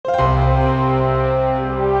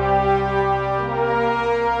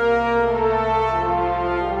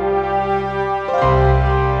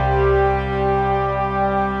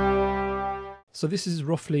So this is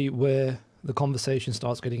roughly where the conversation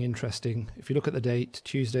starts getting interesting. If you look at the date,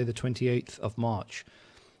 Tuesday the 28th of March,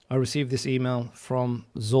 I received this email from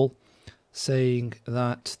Zul saying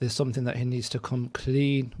that there's something that he needs to come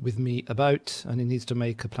clean with me about, and he needs to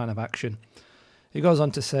make a plan of action. He goes on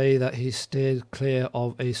to say that he's steered clear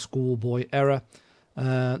of a schoolboy error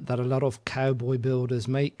that a lot of cowboy builders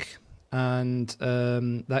make, and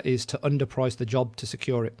that is to underprice the job to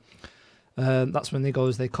secure it. That's when they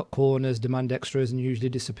cut corners, demand extras, and usually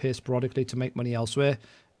disappear sporadically to make money elsewhere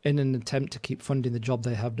in an attempt to keep funding the job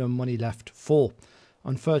they have no money left for.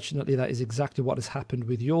 Unfortunately, that is exactly what has happened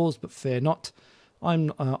with yours, but fear not.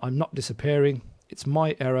 I'm not disappearing. It's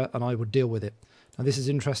my error, and I will deal with it. Now, this is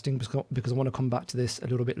interesting because I want to come back to this a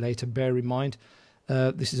little bit later. Bear in mind,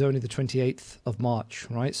 this is only the 28th of March,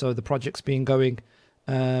 right? So the project's been going.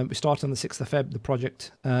 We started on the 6th of Feb. The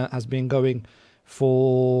project has been going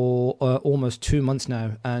for almost 2 months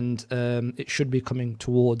now, and it should be coming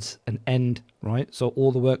towards an end, right? So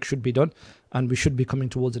all the work should be done, and we should be coming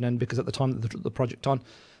towards an end, because at the time that the project on,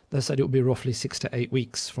 they said it would be roughly 6 to 8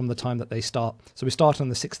 weeks from the time that they start. So we start on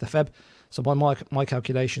the 6th of Feb. So by my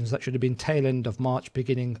calculations, that should have been tail end of March,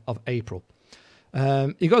 beginning of April.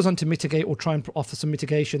 He goes on to mitigate, or try and offer some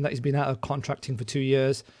mitigation, that he's been out of contracting for 2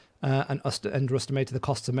 years and underestimated the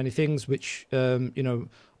costs of many things, which,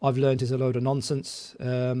 I've learned is a load of nonsense.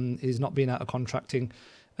 He's not been out of contracting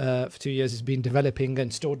for 2 years. He's been developing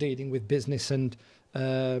and still dealing with business and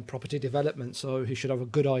property development. So he should have a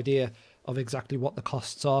good idea of exactly what the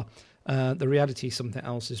costs are. The reality is something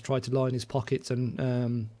else. He's tried to line his pockets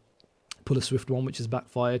and pull a swift one, which has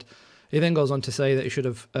backfired. He then goes on to say that he should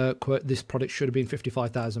have this product should have been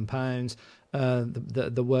 £55,000.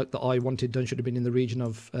 The work that I wanted done should have been in the region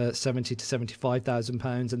of £70,000 to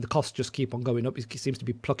 £75,000, and the costs just keep on going up. He seems to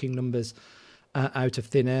be plucking numbers out of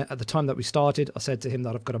thin air. At the time that we started, I said to him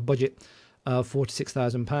that I've got a budget of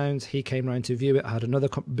 £46,000. He came round to view it. I had another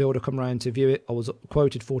builder come round to view it. I was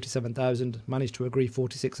quoted £47,000, managed to agree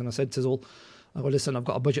 46, and I said to Zul, well, listen, I've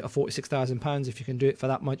got a budget of £46,000. If you can do it for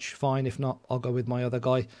that much, fine. If not, I'll go with my other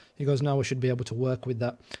guy. He goes, no, I should be able to work with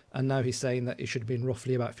that. And now he's saying that it should have been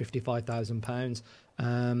roughly about £55,000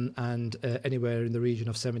 and anywhere in the region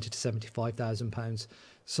of £70,000 to £75,000.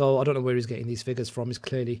 So I don't know where he's getting these figures from. He's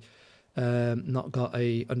clearly not got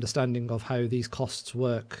a understanding of how these costs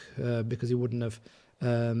work, because he wouldn't have,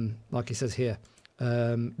 like he says here,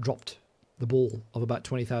 dropped the ball of about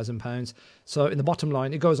 £20,000. So in the bottom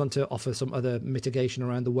line, it goes on to offer some other mitigation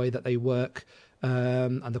around the way that they work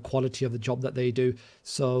and the quality of the job that they do.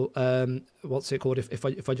 So what's it called?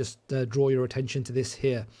 If I just draw your attention to this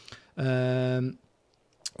here,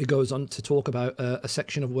 it goes on to talk about a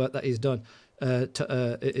section of work that is done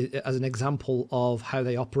as an example of how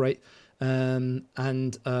they operate.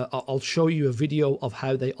 I'll show you a video of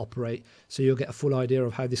how they operate, so you'll get a full idea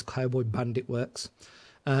of how this Cowboy bandit works.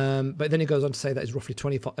 But then he goes on to say that it's roughly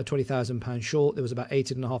 £20,000 short. There was about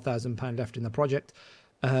 £18,500 left in the project.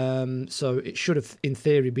 So it should have, in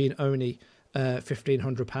theory, been only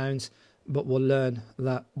 £1,500, but we'll learn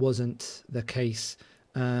that wasn't the case.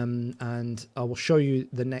 And I will show you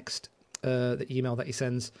the next the email that he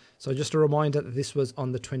sends. So just a reminder that this was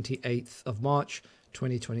on the 28th of March,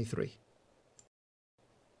 2023.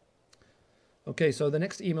 Okay, so the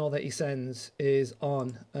next email that he sends is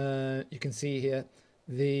on, you can see here,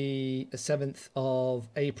 the 7th of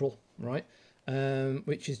April, right?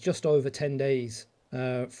 Which is just over 10 days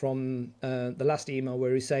from the last email,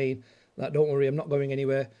 where he's saying that, don't worry, I'm not going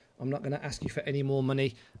anywhere. I'm not going to ask you for any more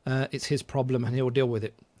money. It's his problem and he'll deal with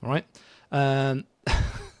it, all right? The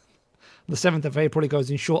 7th of April, he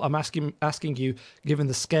goes, in short, I'm asking you, given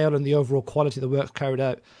the scale and the overall quality of the work carried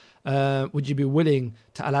out, would you be willing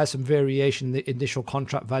to allow some variation in the initial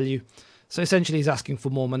contract value? So essentially he's asking for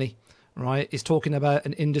more money, right? He's talking about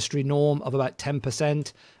an industry norm of about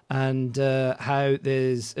 10% and how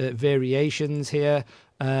there's variations here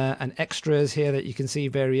and extras here, that you can see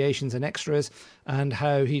variations and extras, and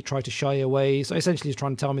how he tried to shy away. So essentially he's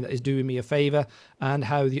trying to tell me that he's doing me a favor, and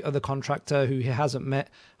how the other contractor who he hasn't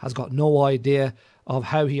met has got no idea of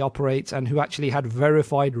how he operates, and who actually had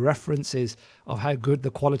verified references of how good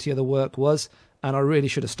the quality of the work was. And I really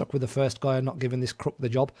should have stuck with the first guy and not given this crook the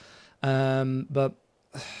job. But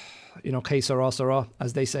you know, que sera, sera,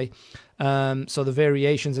 as they say. So the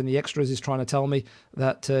variations and the extras is trying to tell me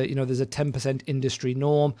that, you know, there's a 10% industry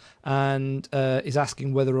norm, and is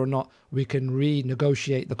asking whether or not we can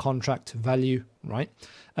renegotiate the contract value, right?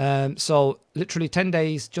 So literally 10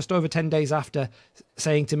 days, just over 10 days after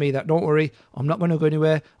saying to me that, don't worry, I'm not going to go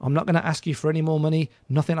anywhere. I'm not going to ask you for any more money,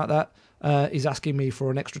 nothing like that. He's asking me for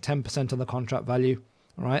an extra 10% on the contract value.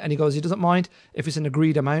 All right. And he goes, he doesn't mind if it's an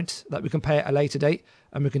agreed amount that we can pay at a later date,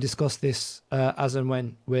 and we can discuss this as and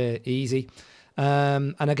when we're easy.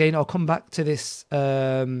 And again, I'll come back to this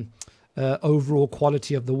overall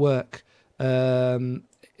quality of the work,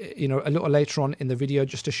 you know, a little later on in the video,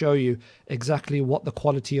 just to show you exactly what the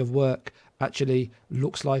quality of work actually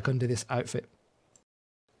looks like under this outfit.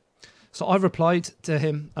 So I've replied to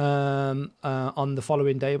him on the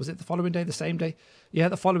following day. Was it the following day, the same day? Yeah,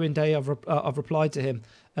 the following day I've replied to him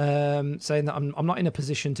saying that I'm not in a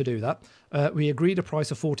position to do that. We agreed a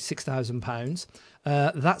price of £46,000.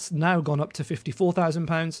 That's now gone up to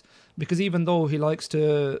 £54,000, because even though he likes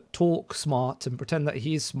to talk smart and pretend that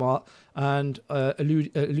he's smart and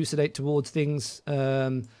elucidate towards things,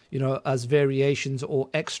 you know, as variations or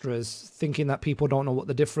extras, thinking that people don't know what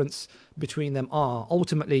the difference between them are,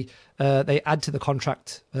 ultimately they add to the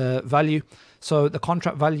contract value. So the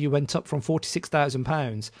contract value went up from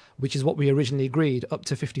 £46,000, which is what we originally agreed, up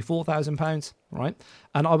to £54,000, right?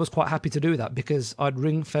 And I was quite happy to do that, because I'd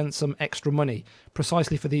ring fence some extra money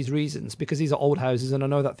precisely for these reasons, because these are old houses and I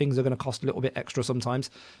know that things are going to cost a little bit extra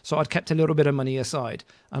sometimes. So I'd kept a little bit of money aside,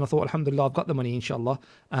 and I thought, alhamdulillah, I've got the money, inshallah,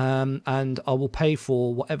 and I will pay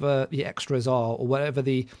for whatever the extras are, or whatever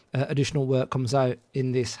the additional work comes out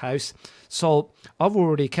in this house. So I've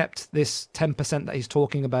already kept this 10% that he's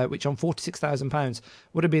talking about, which on £46,000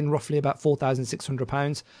 would have been roughly about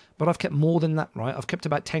 £4,600. But I've kept more than that, right? I've kept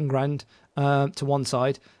about 10 grand to one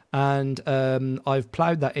side, and I've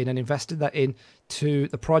ploughed that in and invested that in to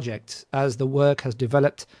the project as the work has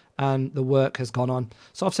developed and the work has gone on.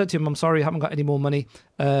 So I've said to him, I'm sorry, I haven't got any more money.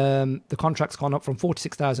 The contract's gone up from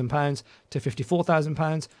 £46,000 to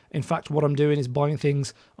 £54,000. In fact, what I'm doing is buying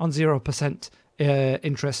things on 0%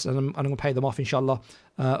 interest, and I'm going to pay them off, inshallah,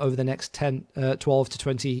 over the next 12 to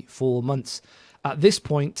 24 months. At this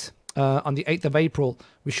point, on the 8th of April,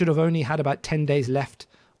 we should have only had about 10 days left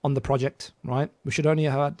on the project, right? We should only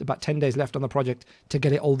have had about 10 days left on the project to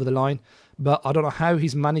get it over the line. But I don't know how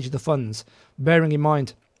he's managed the funds, bearing in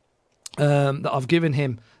mind that I've given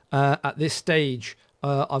him, at this stage,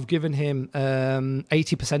 I've given him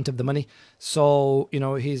 80% of the money. So, you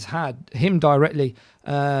know, he's had, him directly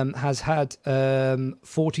has had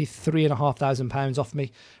 £43,500 off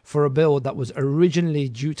me for a build that was originally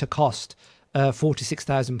due to cost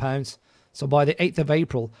 £46,000. So by the 8th of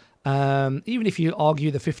April, even if you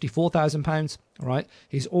argue the £54,000, right,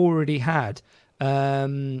 he's already had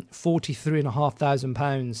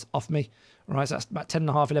 £43,500 off me, right? So that's about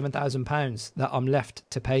 £10,500–11,000 that I'm left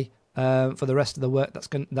to pay for the rest of the work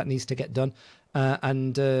that needs to get done,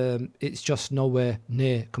 and it's just nowhere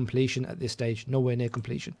near completion at this stage, nowhere near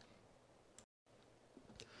completion.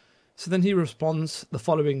 So then he responds the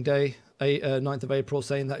following day, 9th of April,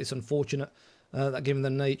 saying that it's unfortunate that given the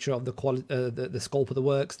nature of the scope of the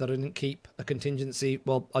works, that I didn't keep a contingency.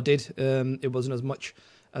 Well, I did. It wasn't as much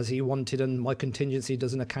as he wanted, and my contingency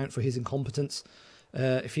doesn't account for his incompetence.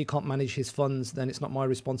 If he can't manage his funds, then it's not my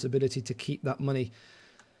responsibility to keep that money,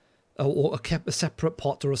 or kept a separate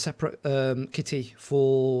pot or a separate kitty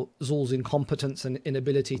for Zul's incompetence and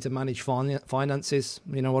inability to manage finances.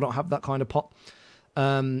 You know, I don't have that kind of pot.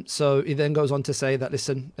 So he then goes on to say that,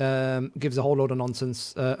 listen, gives a whole load of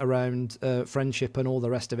nonsense around friendship and all the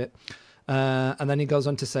rest of it. And then he goes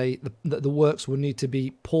on to say that the works will need to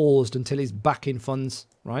be paused until he's back in funds,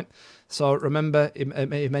 right? So remember,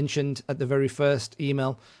 he mentioned at the very first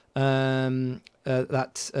email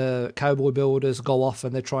that Cowboy builders go off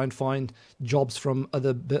and they try and find jobs from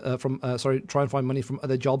other try and find money from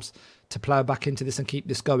other jobs to plow back into this and keep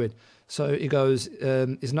this going. So he goes,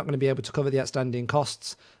 he's not going to be able to cover the outstanding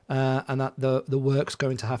costs, and that the work's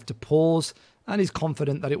going to have to pause, and he's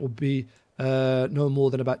confident that it will be no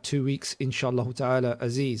more than about 2 weeks, inshallah ta'ala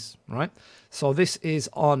aziz, right? So this is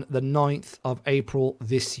on the 9th of April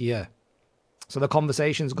this year. So the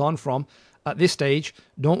conversation's gone from, at this stage,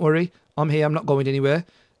 don't worry, I'm here, I'm not going anywhere,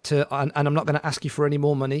 to and I'm not going to ask you for any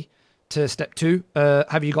more money, to step 2,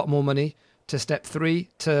 have you got more money, to step 3,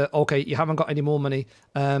 to, okay, you haven't got any more money,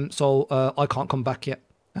 so I can't come back yet.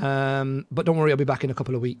 But don't worry, I'll be back in a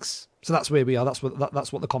couple of weeks. So that's where we are. That's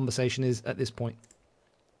what the conversation is at this point.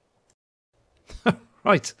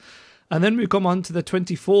 Right. And then we come on to the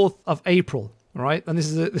 24th of April. Right, and this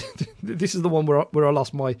is the one where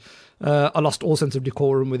I lost all sense of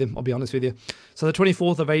decorum with him, I'll be honest with you. So the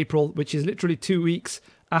 24th of April, which is literally 2 weeks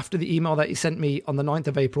after the email that he sent me on the 9th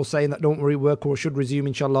of April saying that don't worry, work or should resume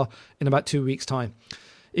inshallah in about 2 weeks time.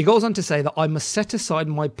 He goes on to say that I must set aside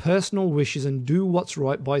my personal wishes and do what's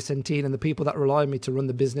right by Centene and the people that rely on me to run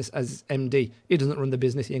the business as MD. He doesn't run the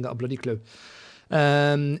business, he ain't got a bloody clue.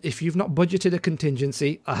 If you've not budgeted a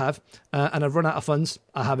contingency, I have, and I've run out of funds,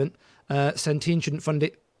 I haven't. Centene shouldn't fund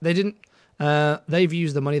it. They didn't. They've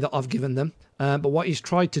used the money that I've given them. But what he's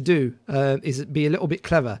tried to do is be a little bit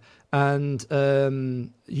clever and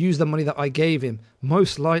use the money that I gave him,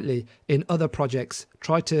 most likely in other projects.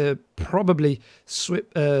 Try to probably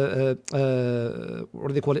flip flip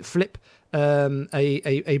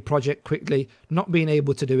a project quickly, not being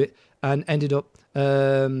able to do it, and ended up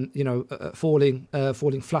falling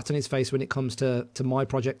flat on his face when it comes to my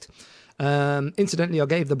project. Incidentally, I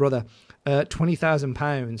gave the brother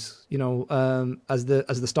 £20,000, as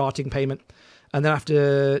the starting payment, and then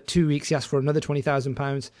after 2 weeks he asked for another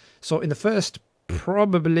 £20,000. So in the first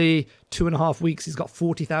probably 2.5 weeks, he's got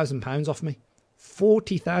 £40,000 off me.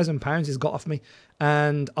 £40,000 he's got off me,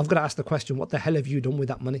 and I've got to ask the question: what the hell have you done with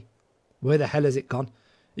that money? Where the hell has it gone?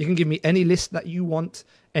 You can give me any list that you want,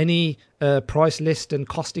 any price list and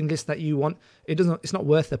costing list that you want. It's not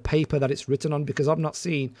worth the paper that it's written on, because I've not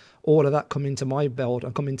seen all of that come into my belt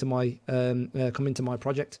and come into my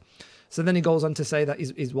project. So then he goes on to say that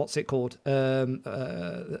is what's it called?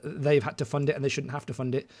 They've had to fund it and they shouldn't have to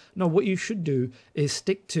fund it. No, what you should do is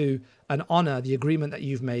stick to and honour the agreement that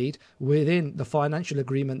you've made within the financial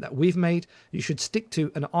agreement that we've made. You should stick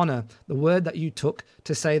to and honour the word that you took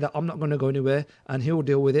to say that I'm not going to go anywhere and he'll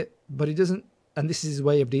deal with it. But he doesn't, and this is his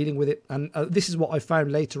way of dealing with it. And this is what I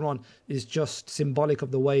found later on is just symbolic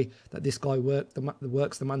of the way that this guy works.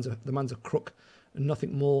 The man's a crook.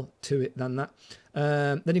 Nothing more to it than that.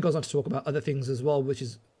 Then he goes on to talk about other things as well, which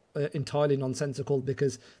is entirely nonsensical,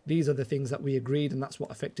 because these are the things that we agreed, and that's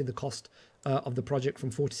what affected the cost of the project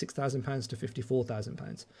from £46,000 to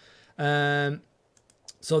 £54,000.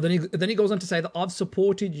 So then he goes on to say that I've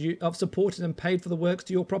supported and paid for the works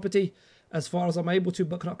to your property as far as I'm able to,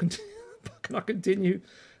 but cannot continue.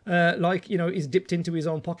 He's dipped into his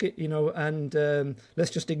own pocket, and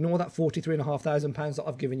let's just ignore that £43,500 that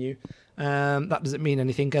I've given you. That doesn't mean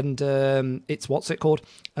anything, and it's what's it called?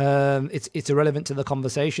 It's irrelevant to the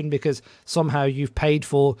conversation, because somehow you've paid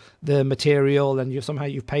for the material and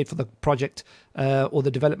you've paid for the project or the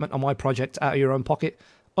development of my project out of your own pocket.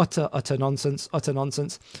 Utter nonsense.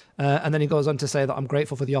 And then he goes on to say that I'm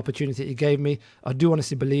grateful for the opportunity he gave me. I do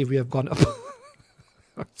honestly believe we have gone up.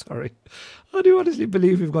 Sorry. I do honestly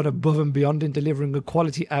believe we've gone above and beyond in delivering a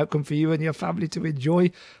quality outcome for you and your family to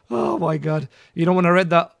enjoy. Oh my God. When I read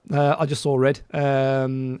that, I just saw red.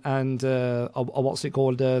 What's it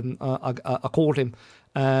called? I called him.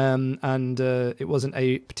 It wasn't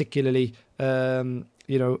a particularly,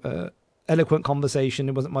 eloquent conversation.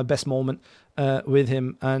 It wasn't my best moment with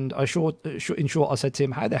him. And in short, I said to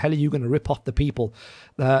him, how the hell are you going to rip off the people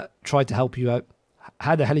that tried to help you out?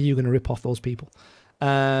 How the hell are you going to rip off those people?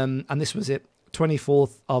 And this was it,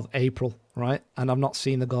 24th of April, right? And I've not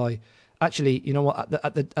seen the guy. Actually, you know what?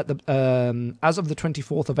 As of the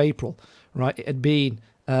 24th of April, right? It had been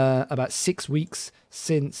about 6 weeks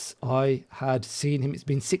since I had seen him. It's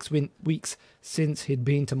been 6 weeks since he'd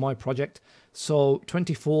been to my project. So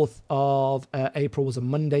 24th of April was a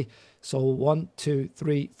Monday. So 1, 2,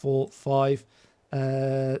 3, 4, 5,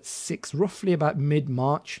 6, roughly about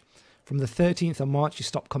mid-March. From the 13th of March, he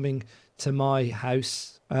stopped coming to my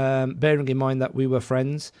house, bearing in mind that we were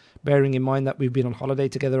friends, bearing in mind that we've been on holiday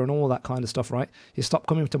together and all that kind of stuff, right? He stopped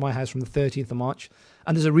coming to my house from the 13th of March.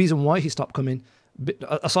 And there's a reason why he stopped coming,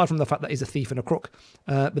 aside from the fact that he's a thief and a crook.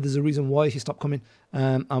 But there's a reason why he stopped coming.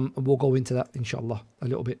 And we'll go into that, inshallah, a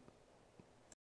little bit